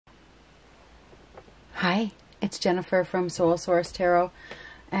Hi, it's Jennifer from Soul Source Tarot,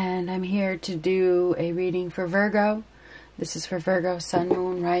 and I'm here to do a reading for Virgo. This is for Virgo, Sun,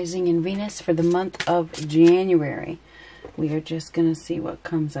 Moon, Rising, and Venus for the month of January. We are just going to see what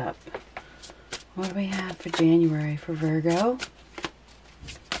comes up. What do we have for January for Virgo?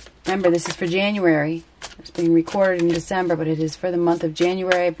 Remember, this is for January. It's being recorded in December, but it is for the month of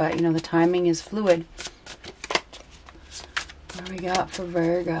January, but, you know, the timing is fluid. What do we got for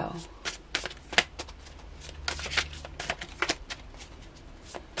Virgo?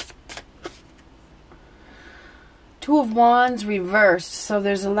 Two of Wands reversed. So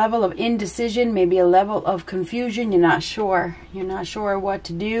there's a level of indecision, maybe a level of confusion. You're not sure. You're not sure what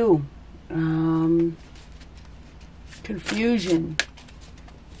to do. Confusion.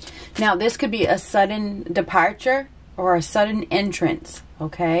 Now, this could be a sudden departure or a sudden entrance,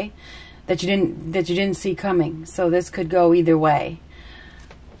 okay? That you didn't see coming. So this could go either way.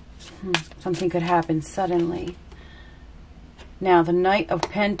 Something could happen suddenly. Now, the Knight of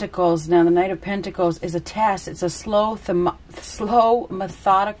Pentacles. Now, the Knight of Pentacles is a test. It's a slow,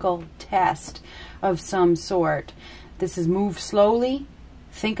 methodical test of some sort. This is move slowly.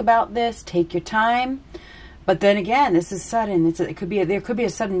 Think about this. Take your time. But then again, this is sudden. There could be a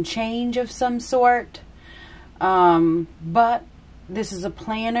sudden change of some sort. But this is a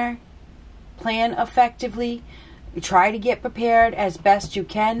planner. Plan effectively. Try to get prepared as best you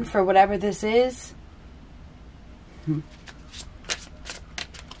can for whatever this is.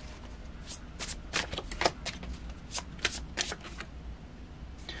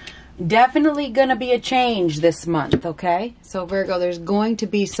 Definitely going to be a change this month, okay? So Virgo, there's going to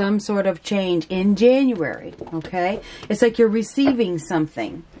be some sort of change in January, okay? It's like you're receiving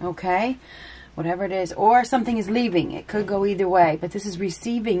something, okay? Whatever it is. Or something is leaving. It could go either way. But this is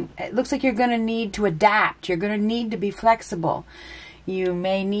receiving. It looks like you're going to need to adapt. You're going to need to be flexible. You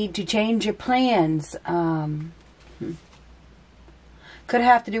may need to change your plans. Could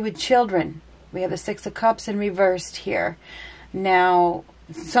have to do with children. We have the Six of Cups in reversed here. Now,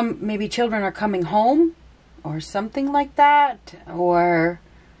 maybe children are coming home or something like that, or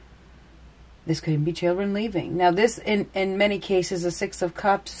this could even be children leaving. Now this, in many cases, the Six of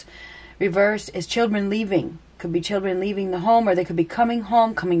Cups reversed is children leaving. Could be children leaving the home, or they could be coming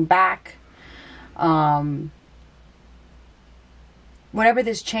home, coming back. Whatever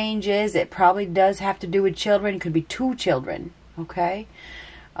this change is, it probably does have to do with children. It could be two children, okay?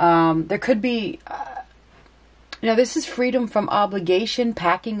 There could be... Now, this is freedom from obligation,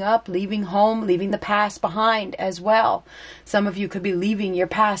 packing up, leaving home, leaving the past behind as well. Some of you could be leaving your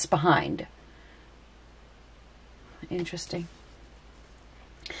past behind. Interesting.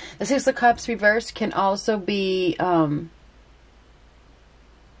 The Six of Cups reversed can also be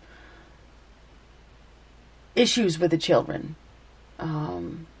issues with the children.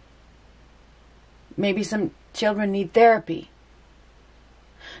 Maybe some children need therapy.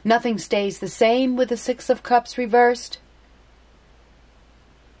 Nothing stays the same with the Six of Cups reversed.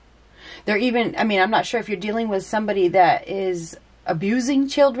 They're even, I mean, I'm not sure if you're dealing with somebody that is abusing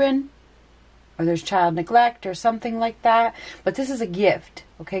children, or there's child neglect or something like that. But this is a gift,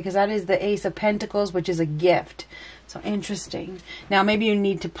 okay? Because that is the Ace of Pentacles, which is a gift. So interesting. Now, maybe you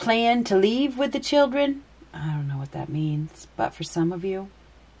need to plan to leave with the children. I don't know what that means, but for some of you,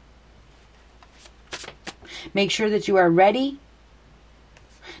 make sure that you are ready.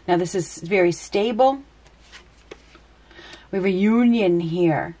 Now, this is very stable. We have a union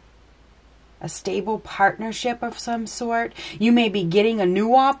here. A stable partnership of some sort. You may be getting a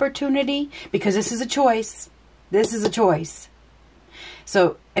new opportunity because this is a choice. This is a choice.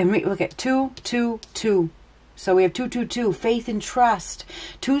 So, and look at 2, 2, 2. So we have 2, 2, 2. Faith and trust.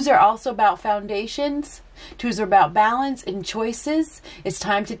 Twos are also about foundations. Twos are about balance and choices. It's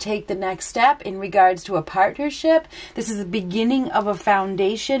time to take the next step in regards to a partnership. This is the beginning of a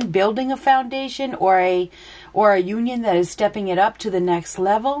foundation, building a foundation, or a union that is stepping it up to the next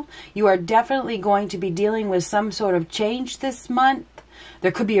level. You are definitely going to be dealing with some sort of change this month.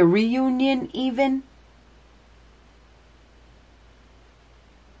 There could be a reunion even.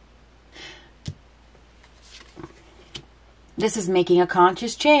 This is making a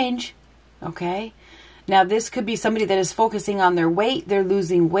conscious change, okay? Now, this could be somebody that is focusing on their weight. They're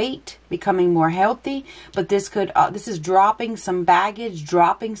losing weight, becoming more healthy. But this could, this is dropping some baggage,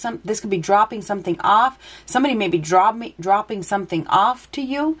 this could be dropping something off. Somebody may be dropping something off to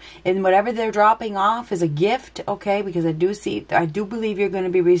you. And whatever they're dropping off is a gift, okay? Because I do believe you're going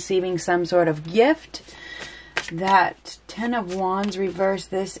to be receiving some sort of gift. That Ten of Wands reversed,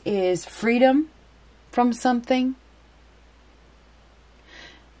 this is freedom from something.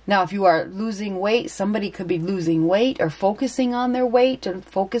 Now, if you are losing weight, somebody could be losing weight or focusing on their weight or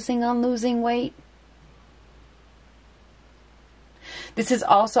focusing on losing weight. This is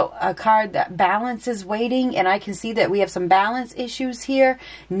also a card that balance is waiting, and I can see that we have some balance issues here,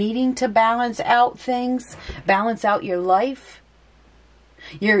 needing to balance out things, balance out your life,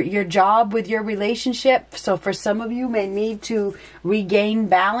 your job with your relationship. So for some of you may need to regain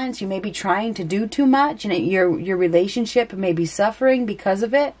balance. You may be trying to do too much, and your relationship may be suffering because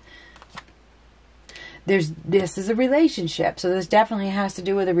of it. This is a relationship, so this definitely has to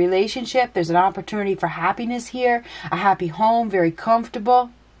do with a relationship. There's an opportunity for happiness here, a happy home, very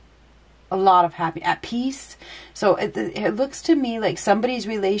comfortable, a lot of happy, at peace. So it looks to me like somebody's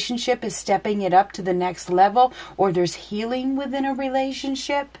relationship is stepping it up to the next level, or there's healing within a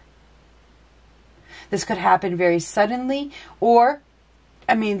relationship. This could happen very suddenly, or,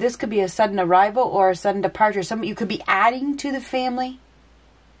 I mean, this could be a sudden arrival or a sudden departure. You could be adding to the family.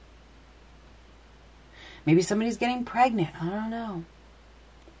 Maybe somebody's getting pregnant. I don't know.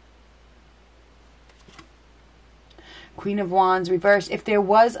 Queen of Wands reversed. If there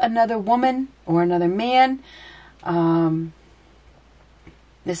was another woman or another man,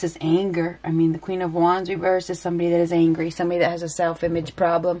 this is anger. I mean, the Queen of Wands reversed is somebody that is angry, somebody that has a self-image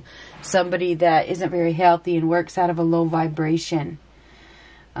problem, somebody that isn't very healthy and works out of a low vibration.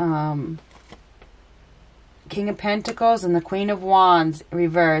 King of Pentacles and the Queen of Wands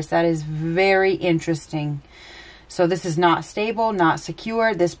reversed. That is very interesting. So this is not stable, not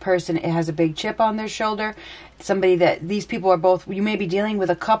secure. This person, it has a big chip on their shoulder. Somebody that, these people are both, you may be dealing with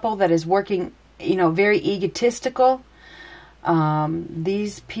a couple that is working, you know, very egotistical.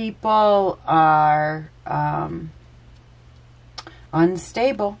 These people are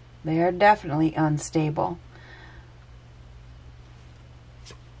unstable. They are definitely unstable.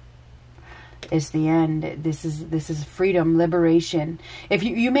 It's the end. This is freedom, liberation. If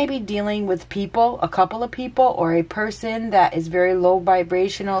you may be dealing with people, a couple of people, or a person that is very low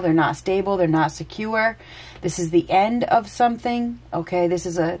vibrational. They're not stable. They're not secure. This is the end of something. Okay, this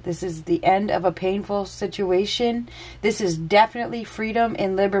is the end of a painful situation. This is definitely freedom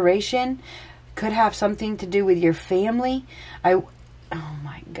and liberation. Could have something to do with your family. Oh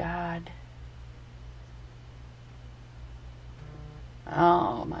my God.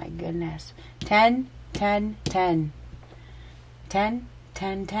 Oh my goodness. 10, 10, 10. 10,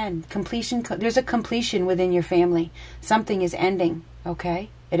 10, 10. Completion. There's a completion within your family. Something is ending. Okay?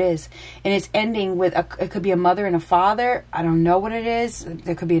 It is. And it's ending with, it could be a mother and a father. I don't know what it is.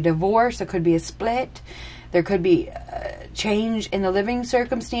 There could be a divorce. There could be a split. There could be a change in the living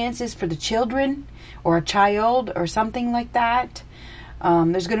circumstances for the children or a child or something like that.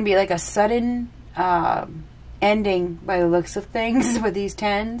 There's going to be like a sudden ending, by the looks of things, with these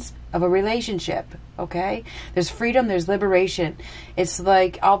tens of a relationship. Okay, there's freedom, there's liberation. It's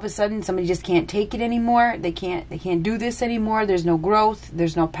like all of a sudden somebody just can't take it anymore. They can't do this anymore. There's no growth,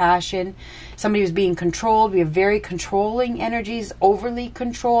 there's no passion. Somebody was being controlled. We have very controlling energies, overly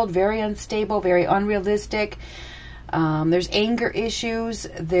controlled, very unstable, very unrealistic. There's anger issues,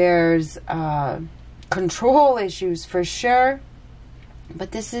 there's control issues for sure.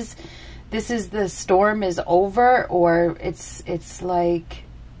 But this is the storm is over, or it's like,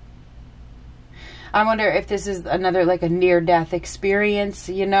 I wonder if this is another, like a near-death experience,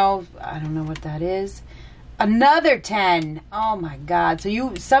 you know. I don't know what that is. Another 10. Oh my God.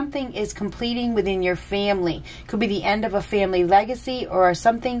 So something is completing within your family. Could be the end of a family legacy or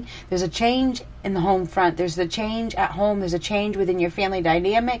something. There's a change in the home front. There's a change at home. There's a change within your family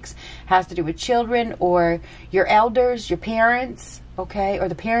dynamics. Has to do with children or your elders, your parents, okay, or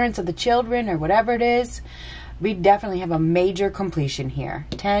the parents of the children or whatever it is. We definitely have a major completion here.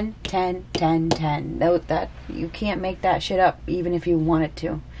 10, 10, 10, 10. Note that you can't make that shit up even if you wanted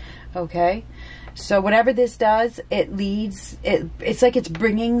to. Okay? So whatever this does, it's like it's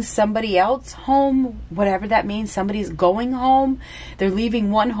bringing somebody else home, whatever that means. Somebody's going home. They're leaving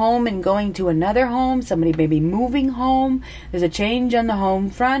one home and going to another home. Somebody may be moving home. There's a change on the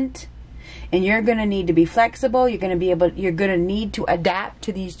home front. And you're going to need to be flexible. You're going to need to adapt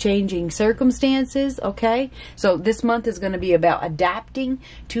to these changing circumstances, okay? So this month is going to be about adapting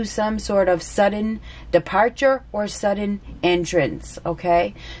to some sort of sudden departure or sudden entrance,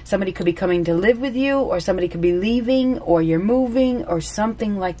 okay? Somebody could be coming to live with you, or somebody could be leaving, or you're moving, or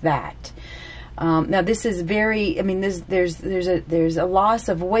something like that. Now this is very, I mean, there's a loss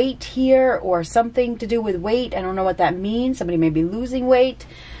of weight here, or something to do with weight. I don't know what that means. Somebody may be losing weight.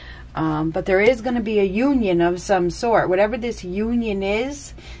 But there is going to be a union of some sort. Whatever this union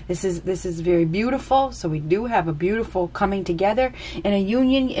is, this is very beautiful. So we do have a beautiful coming together. And a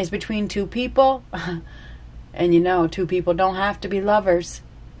union is between two people. And you know, two people don't have to be lovers.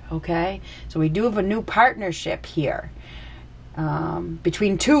 Okay? So we do have a new partnership here.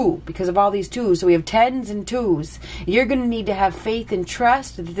 between two, because of all these twos. So we have 10s and 2s. You're going to need to have faith and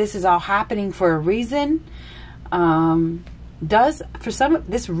trust that this is all happening for a reason. For some,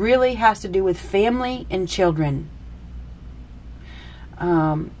 this really has to do with family and children.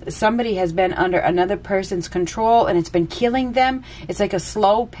 Somebody has been under another person's control and it's been killing them. It's like a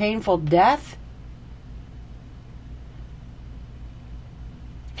slow, painful death.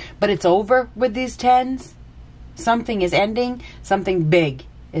 But it's over with these 10s. Something is ending. Something big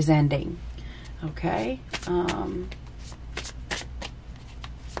is ending. Okay.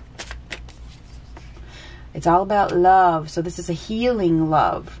 It's all about love. So this is a healing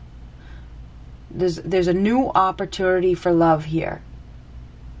love. There's a new opportunity for love here.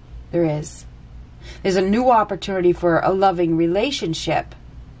 There is. There's a new opportunity for a loving relationship.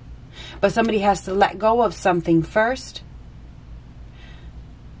 But somebody has to let go of something first.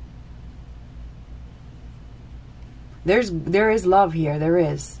 There is love here. There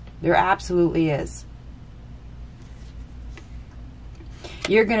is. There absolutely is.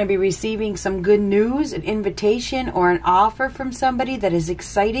 You're going to be receiving some good news, an invitation or an offer from somebody that is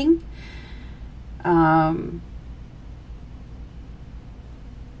exciting. It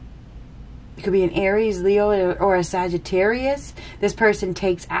could be an Aries, Leo, or a Sagittarius. This person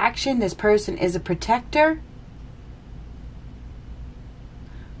takes action. This person is a protector.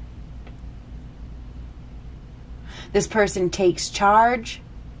 This person takes charge,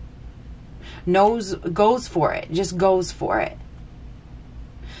 goes for it, just goes for it.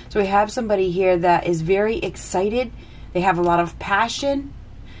 So we have somebody here that is very excited. They have a lot of passion.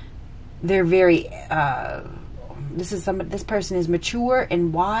 They're very, this person is mature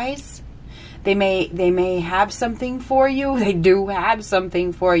and wise. They may have something for you. They do have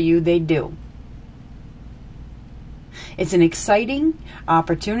something for you. They do. It's an exciting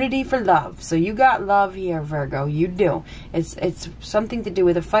opportunity for love. So you got love here, Virgo. You do. It's something to do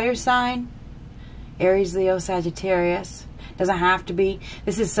with a fire sign. Aries, Leo, Sagittarius. Doesn't have to be.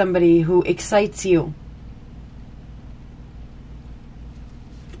 This is somebody who excites you.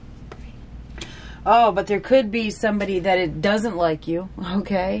 Oh, but there could be somebody that it doesn't like you.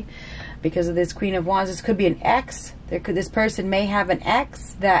 Okay. Because of this Queen of Wands. This could be an ex. This person may have an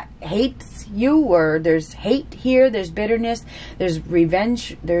ex that hates you, or there's hate here, there's bitterness, there's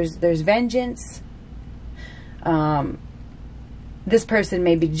revenge, there's vengeance. This person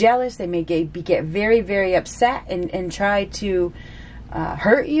may be jealous. They may get very, very upset and try to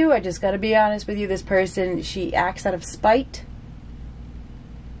hurt you. I just got to be honest with you. This person, she acts out of spite.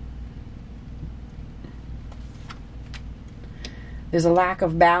 There's a lack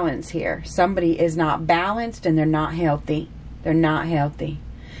of balance here. Somebody is not balanced and they're not healthy. They're not healthy.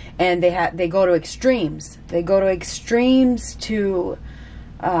 And they go to extremes. They go to extremes to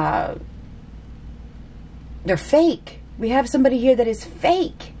they're fake. We have somebody here that is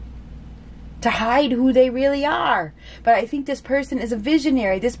fake to hide who they really are. But I think this person is a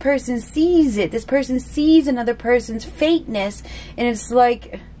visionary. This person sees it. This person sees another person's fakeness, and it's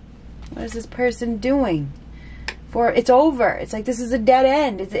like, what is this person doing? It's over. It's like, this is a dead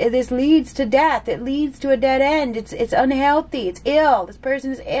end. This leads to death. It leads to a dead end. It's unhealthy. It's ill. This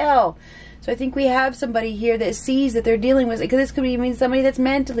person is ill. So I think we have somebody here that sees that they're dealing with it. Because this could mean somebody that's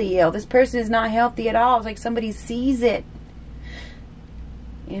mentally ill. This person is not healthy at all. It's like somebody sees it.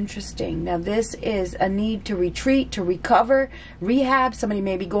 Interesting. Now this is a need to retreat, to recover, rehab. Somebody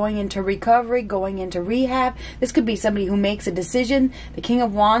may be going into recovery, going into rehab. This could be somebody who makes a decision. The King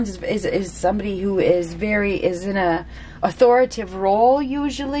of Wands is somebody who is in a authoritative role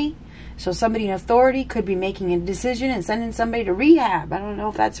usually. So somebody in authority could be making a decision and sending somebody to rehab. I don't know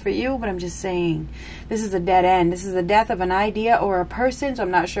if that's for you, but I'm just saying this is a dead end. This is the death of an idea or a person. So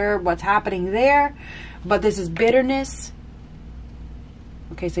I'm not sure what's happening there, but this is bitterness.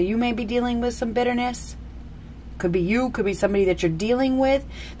 Okay, so you may be dealing with some bitterness. Could be you, could be somebody that you're dealing with.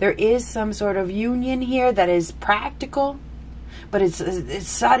 There is some sort of union here that is practical, but it's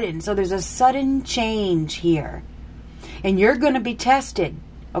sudden. So there's a sudden change here. And you're going to be tested.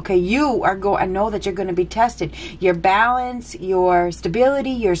 Okay, I know that you're going to be tested. Your balance, your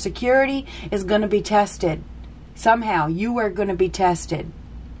stability, your security is going to be tested. Somehow, you are going to be tested.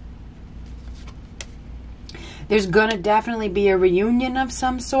 There's going to definitely be a reunion of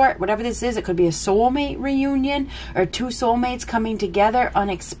some sort. Whatever this is, it could be a soulmate reunion or two soulmates coming together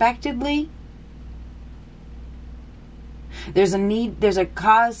unexpectedly. There's a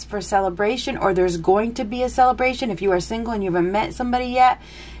cause for celebration, or there's going to be a celebration. If you are single and you haven't met somebody yet,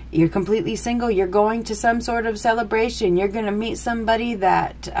 you're completely single, you're going to some sort of celebration. You're going to meet somebody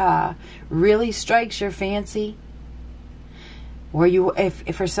that really strikes your fancy. Or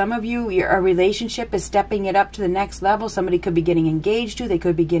if for some of you, a relationship is stepping it up to the next level. Somebody could be getting engaged to, they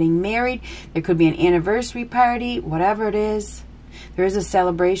could be getting married. There could be an anniversary party, whatever it is. There is a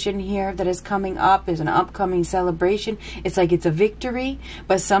celebration here that is coming up. There's an upcoming celebration. It's like it's a victory,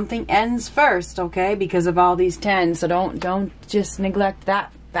 but something ends first, okay, because of all these 10s. So don't just neglect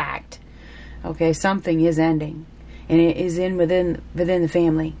that fact. Okay, something is ending. And it is within the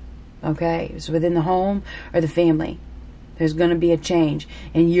family. Okay? It's within the home or the family. There's going to be a change.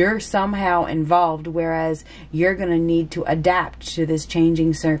 And you're somehow involved, whereas you're going to need to adapt to this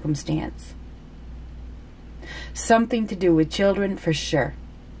changing circumstance. Something to do with children for sure.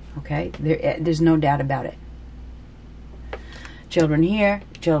 Okay? There's no doubt about it. Children here,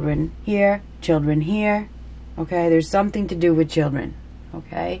 children here, children here. Okay? There's something to do with children.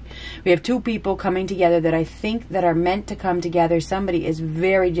 Okay? We have two people coming together that I think that are meant to come together. Somebody is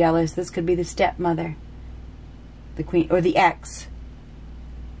very jealous. This could be the stepmother, the queen, or the ex,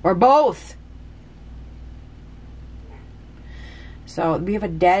 or both. So we have a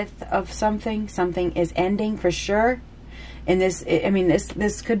death of something. Something is ending for sure. And this, I mean,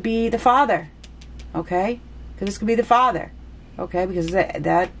 this could be the father. Okay? Because this could be the father. Okay? Because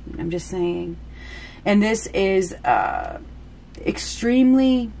that I'm just saying. And this is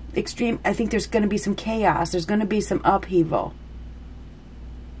extreme. I think there's going to be some chaos. There's going to be some upheaval.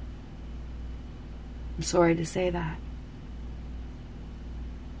 I'm sorry to say that.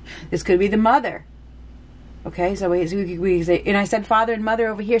 This could be the mother. Okay, so we say, and I said father and mother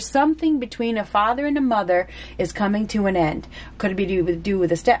over here. Something between a father and a mother is coming to an end. Could it be to do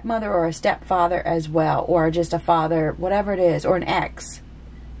with a stepmother or a stepfather as well, or just a father, whatever it is, or an ex.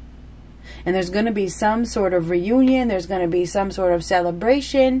 And there's going to be some sort of reunion. There's going to be some sort of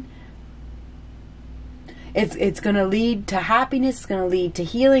celebration. It's going to lead to happiness. It's going to lead to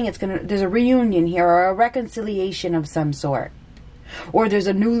healing. There's a reunion here, or a reconciliation of some sort, or there's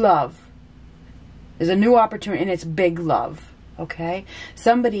a new love. There's a new opportunity, and it's big love, okay?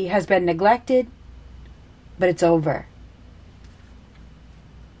 Somebody has been neglected, but it's over.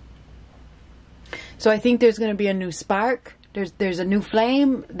 So I think there's going to be a new spark. There's a new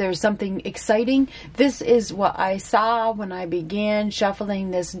flame. There's something exciting. This is what I saw when I began shuffling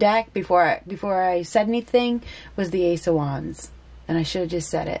this deck before I said anything, was the Ace of Wands. And I should have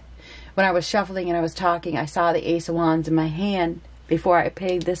just said it. When I was shuffling and I was talking, I saw the Ace of Wands in my hand before I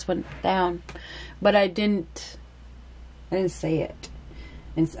paid this one down. But I didn't say it.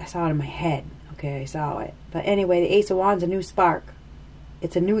 And I saw it in my head. Okay, I saw it. But anyway, the Ace of Wands, a new spark.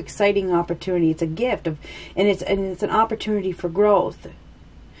 It's a new exciting opportunity. It's a gift and it's an opportunity for growth.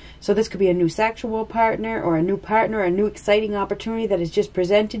 So this could be a new sexual partner, or a new exciting opportunity that is just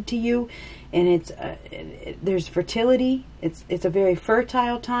presented to you. And there's fertility. It's a very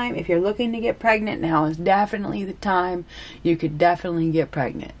fertile time. If you're looking to get pregnant, now is definitely the time. You could definitely get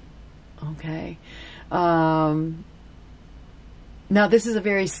pregnant. Okay. Now this is a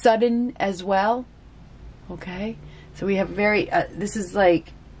very sudden as well. Okay. So we have this is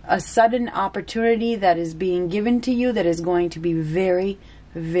like a sudden opportunity that is being given to you that is going to be very,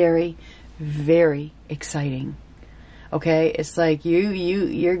 very, very exciting. Okay. It's like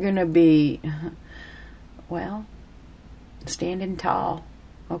you're going to be, well, standing tall.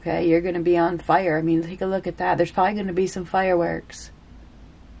 Okay. You're going to be on fire. I mean, take a look at that. There's probably going to be some fireworks.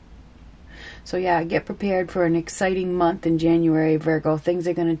 So yeah, get prepared for an exciting month in January, Virgo. Things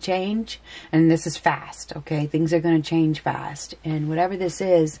are going to change, and this is fast, okay? Things are going to change fast, and whatever this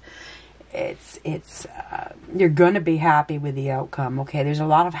is, you're going to be happy with the outcome, okay? There's a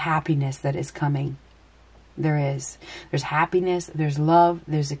lot of happiness that is coming. There is. There's happiness, there's love,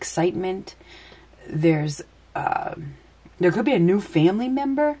 there's excitement, there could be a new family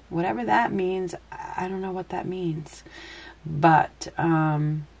member, whatever that means. I don't know what that means, but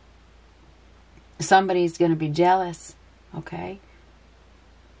somebody's going to be jealous, okay?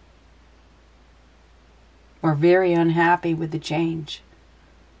 Or very unhappy with the change.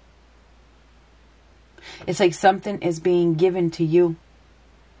 It's like something is being given to you.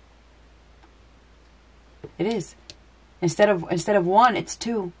 It is. Instead of one, it's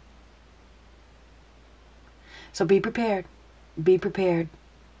two. So be prepared. Be prepared.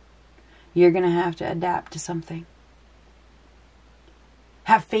 You're going to have to adapt to something.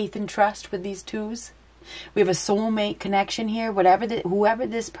 Have faith and trust with these twos. We have a soulmate connection here. Whoever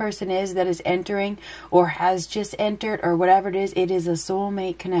this person is that is entering or has just entered or whatever it is a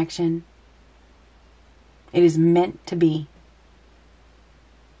soulmate connection. It is meant to be.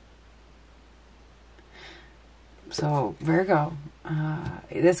 So, Virgo,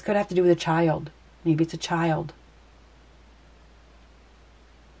 this could have to do with a child. Maybe it's a child.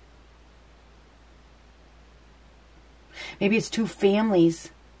 Maybe it's two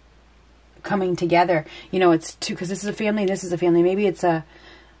families coming together. You know, it's two, because this is a family, this is a family. Maybe it's a,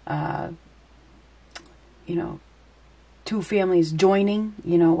 you know, two families joining,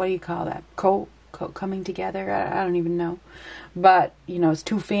 you know, what do you call that? Coming together? I don't even know. But, you know, it's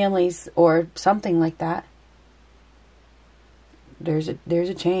two families or something like that. There's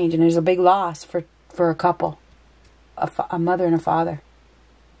a change, and there's a big loss for a couple. A mother and a father.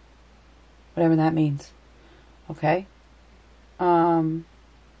 Whatever that means. Okay?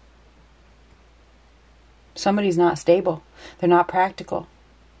 Somebody's not stable. They're not practical.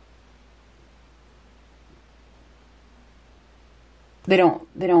 They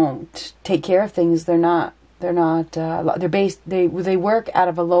don't take care of things. They're work out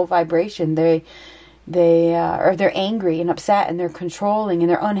of a low vibration. Or they're angry and upset, and they're controlling, and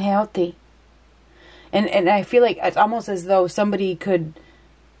they're unhealthy. And I feel like it's almost as though somebody could,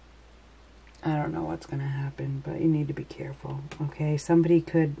 I don't know what's going to happen, but you need to be careful. Okay, somebody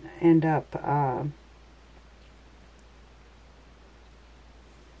could end up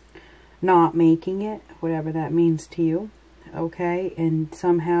not making it, whatever that means to you. Okay, and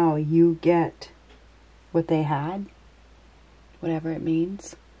somehow you get what they had, whatever it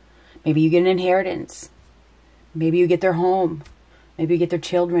means. Maybe you get an inheritance. Maybe you get their home. Maybe you get their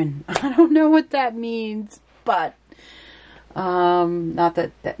children. I don't know what that means, but not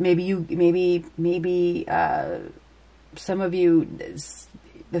that maybe some of you,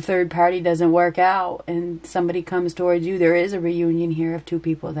 the third party doesn't work out and somebody comes towards you. There is a reunion here of two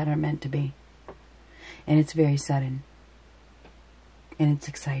people that are meant to be, and it's very sudden. And it's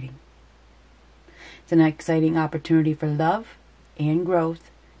exciting. It's an exciting opportunity for love and growth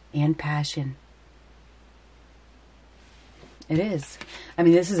and passion. It is. I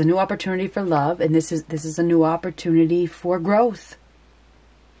mean, this is a new opportunity for love, and this is a new opportunity for growth.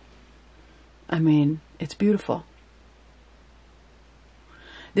 I mean, it's beautiful.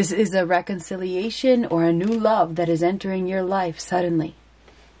 This is a reconciliation or a new love that is entering your life suddenly.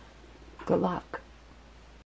 Good luck.